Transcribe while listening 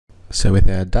So with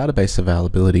our database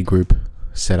availability group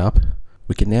set up,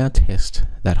 we can now test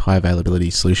that high availability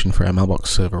solution for our Mailbox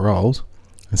server roles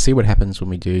and see what happens when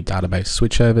we do database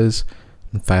switchovers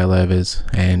and failovers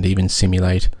and even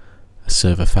simulate a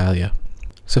server failure.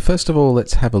 So first of all,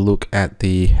 let's have a look at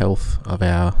the health of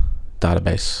our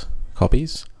database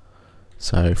copies.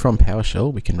 So from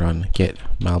PowerShell, we can run get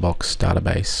mailbox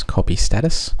database copy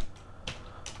status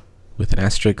with an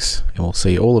asterisk, and we'll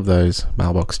see all of those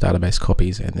mailbox database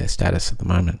copies and their status at the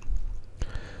moment.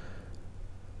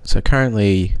 So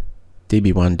currently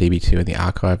DB1, DB2 and the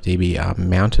archive DB are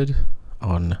mounted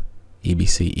on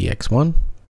EBC EX1,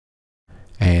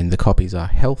 and the copies are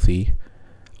healthy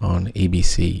on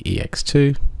EBC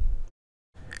EX2,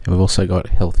 and we've also got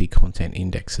healthy content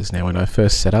indexes. Now when I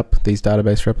first set up these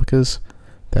database replicas,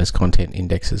 those content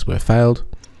indexes were failed.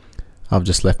 I've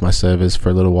just left my servers for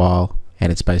a little while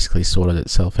and it's basically sorted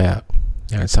itself out.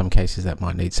 Now in some cases that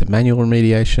might need some manual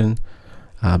remediation,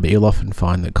 but you'll often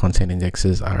find that content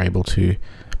indexes are able to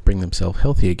bring themselves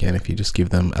healthy again if you just give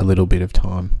them a little bit of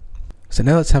time. So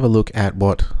now let's have a look at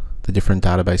what the different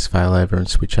database failover and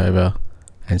switchover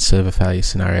and server failure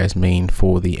scenarios mean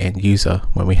for the end user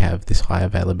when we have this high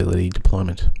availability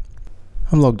deployment.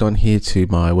 I'm logged on here to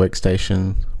my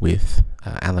workstation with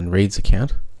Alan Reed's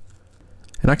account,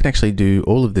 and I can actually do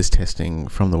all of this testing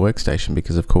from the workstation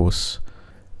because of course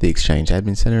the Exchange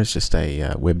Admin Center is just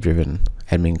a web-driven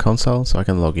admin console, so I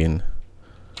can log in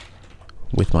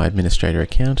with my administrator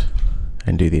account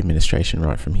and do the administration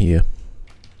right from here.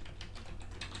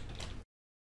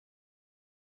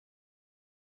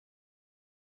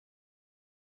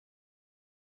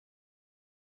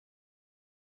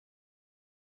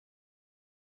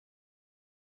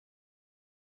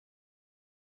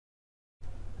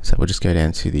 So we'll just go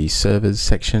down to the servers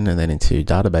section and then into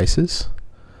databases.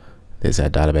 There's our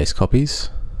database copies.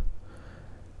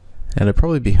 And it'd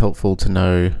probably be helpful to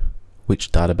know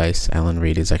which database Alan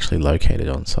Reed is actually located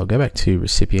on. So I'll go back to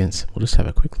recipients. We'll just have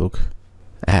a quick look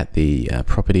at the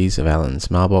properties of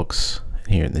Alan's mailbox.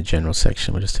 Here in the general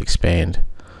section, we'll just expand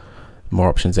more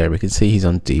options there. We can see he's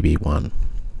on DB1.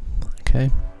 Okay,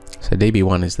 so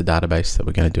DB1 is the database that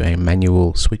we're going to do a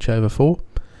manual switchover for,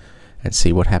 and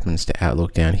see what happens to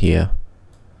Outlook down here.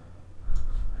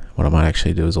 What I might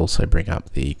actually do is also bring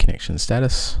up the connection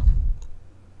status.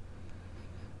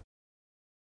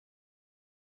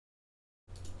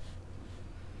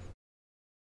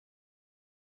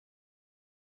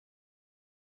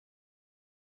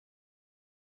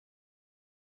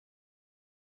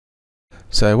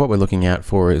 So what we're looking out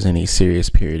for is any serious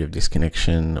period of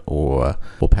disconnection or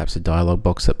perhaps a dialog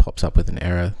box that pops up with an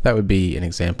error. That would be an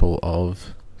example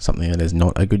of something that is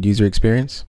not a good user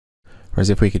experience. Whereas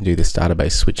if we can do this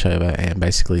database switchover and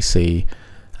basically see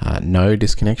no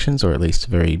disconnections, or at least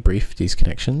very brief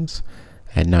disconnections,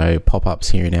 and no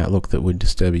pop-ups here in Outlook that would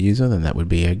disturb a user, then that would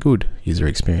be a good user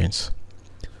experience.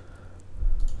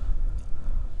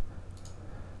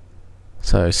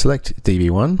 So select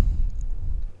DB1.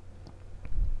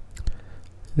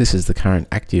 This is the current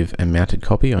active and mounted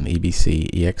copy on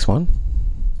EBC EX1.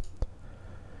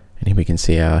 And here we can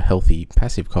see our healthy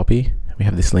passive copy. We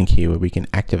have this link here where we can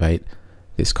activate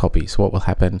this copy. So what will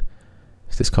happen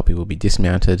is this copy will be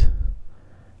dismounted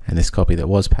and this copy that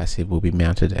was passive will be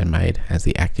mounted and made as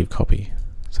the active copy.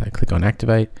 So click on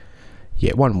activate, you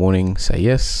get one warning, say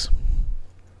yes.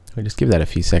 We'll just give that a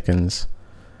few seconds.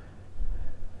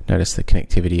 Notice the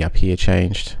connectivity up here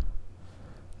changed.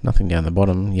 Nothing down the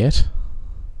bottom yet.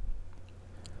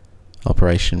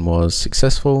 Operation was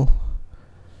successful.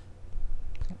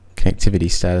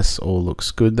 Connectivity status all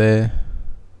looks good there.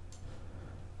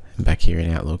 And back here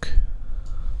in Outlook,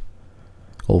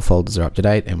 all folders are up to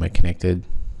date and we're connected. And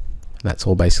that's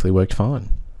all basically worked fine.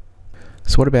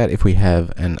 So what about if we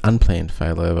have an unplanned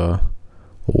failover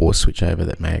or switchover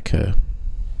that may occur?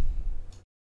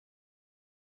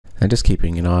 And just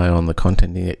keeping an eye on the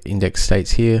content index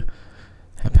states here.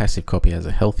 Our passive copy has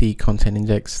a healthy content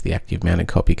index. The active mounted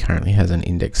copy currently has an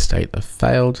index state of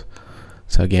failed.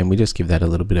 So again, we just give that a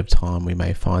little bit of time. We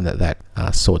may find that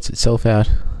that sorts itself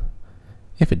out.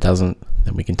 If it doesn't,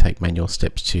 then we can take manual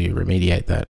steps to remediate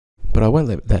that. But I won't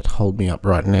let that hold me up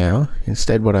right now.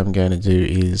 Instead, what I'm going to do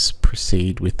is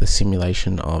proceed with the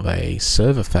simulation of a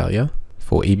server failure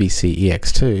for EBC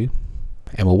EX2,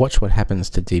 and we'll watch what happens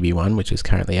to DB1, which is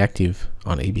currently active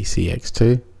on EBC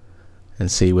EX2, and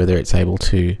see whether it's able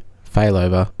to fail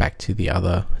over back to the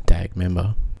other DAG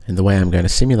member. And the way I'm going to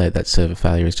simulate that server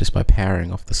failure is just by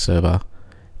powering off the server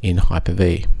in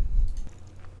Hyper-V.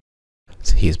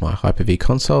 So here's my Hyper-V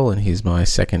console and here's my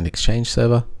second Exchange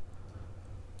server.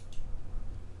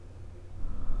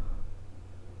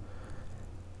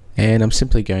 and I'm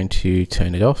simply going to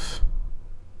turn it off.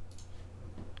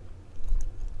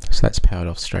 So that's powered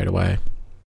off straight away.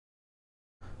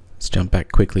 Let's jump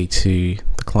back quickly to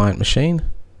the client machine.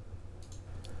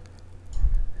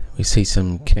 We see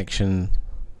some connection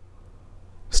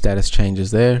status changes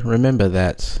there. Remember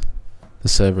that the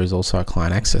server is also a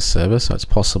client access server, so it's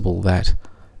possible that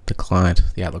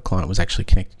the Outlook client was actually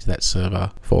connected to that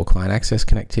server for client access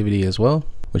connectivity as well,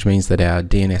 which means that our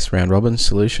DNS round robin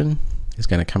solution is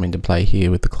going to come into play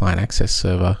here with the client access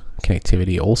server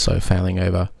connectivity also failing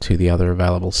over to the other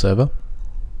available server.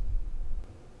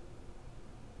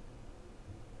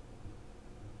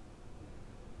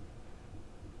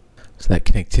 So that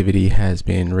connectivity has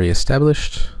been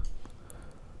re-established.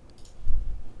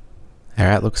 Our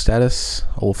Outlook status,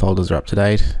 all folders are up to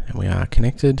date and we are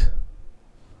connected.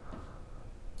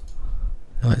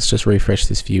 Now let's just refresh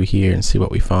this view here and see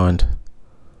what we find.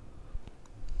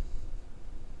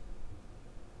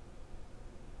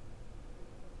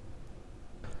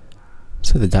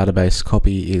 So the database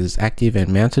copy is active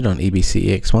and mounted on EBC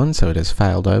EX1, so it has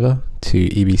failed over to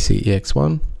EBC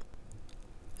EX1.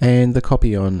 And the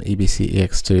copy on EBC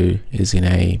EX2 is in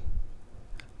a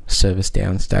service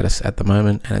down status at the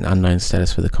moment and an unknown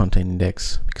status for the content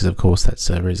index, because of course that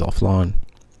server is offline.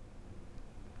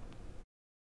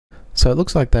 So it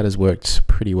looks like that has worked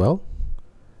pretty well.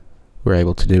 We're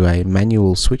able to do a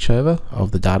manual switchover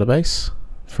of the database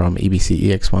from EBC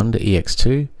EX1 to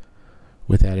EX2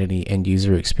 without any end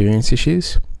user experience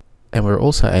issues. And we're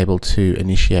also able to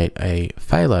initiate a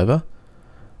failover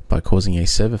by causing a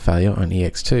server failure on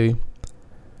EX2,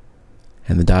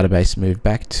 and the database moved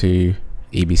back to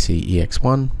EBC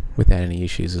EX1 without any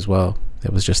issues as well.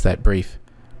 There was just that brief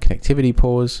connectivity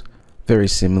pause, very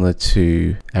similar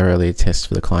to our earlier test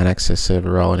for the client access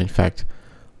server role, and in fact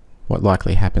what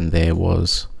likely happened there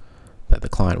was that the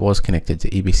client was connected to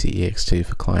EBC EX2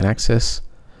 for client access,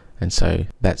 and so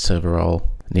that server role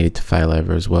needed to fail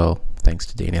over as well thanks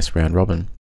to DNS round robin.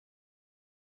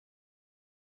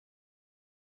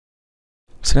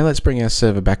 So now let's bring our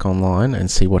server back online and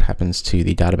see what happens to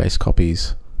the database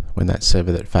copies when that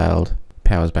server that failed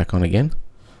powers back on again.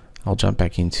 I'll jump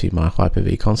back into my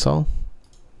Hyper-V console.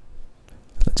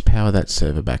 Let's power that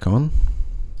server back on.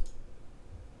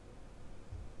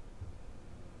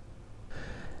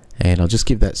 And I'll just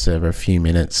give that server a few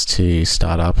minutes to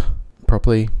start up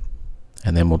properly,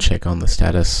 and then we'll check on the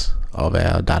status of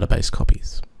our database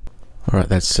copies. Alright,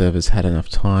 that server's had enough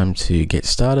time to get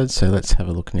started, so let's have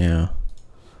a look now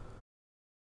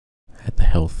at the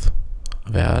health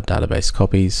of our database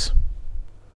copies.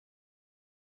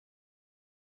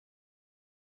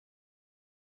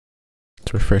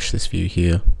 Let's refresh this view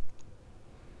here.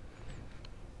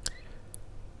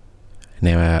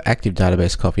 Now our active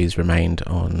database copies remained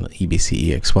on EBC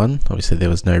EX1. Obviously there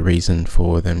was no reason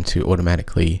for them to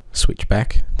automatically switch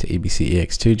back to EBC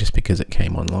EX2 just because it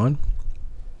came online.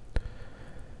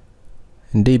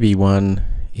 And DB1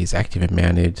 is active and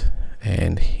mounted,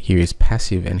 and here is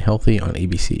passive and healthy on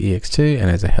EBC EX2 and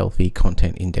has a healthy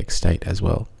content index state as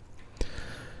well.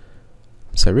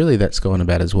 So really that's gone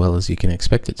about as well as you can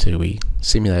expect it to. We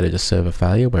simulated a server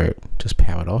failure where it just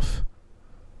powered off.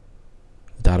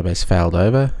 The database failed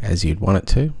over as you'd want it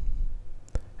to,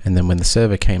 and then when the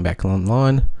server came back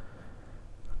online,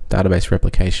 database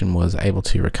replication was able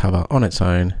to recover on its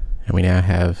own, and we now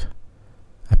have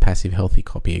a passive healthy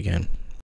copy again.